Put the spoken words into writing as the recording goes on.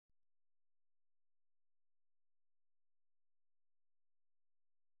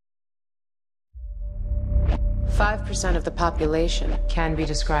5% of the population can be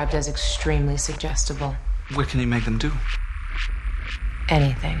described as extremely suggestible. What can he make them do?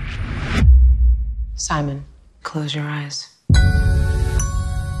 Anything. Simon, close your eyes.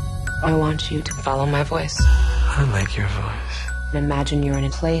 I want you to follow my voice. I like your voice. And imagine you're in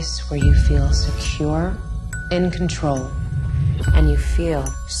a place where you feel secure, in control, and you feel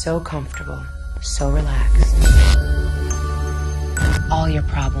so comfortable, so relaxed. All your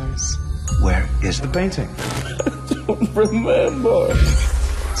problems. Where is the painting? I don't remember.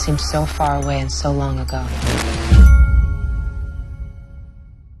 Seem so far away and so long ago.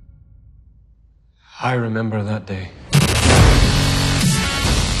 I remember that day.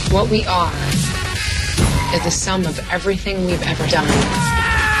 What we are is the sum of everything we've ever done,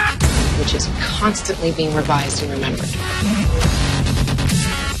 which is constantly being revised and remembered.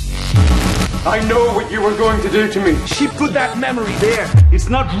 I know what you were going to do to me. She put that memory there. It's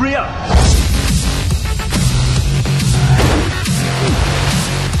not real.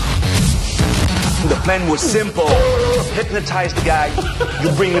 The plan was simple. Hypnotize the guy.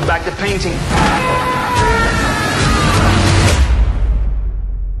 You bring me back the painting.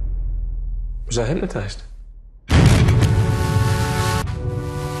 Was I hypnotized?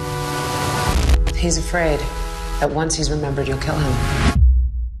 He's afraid that once he's remembered, you'll kill him.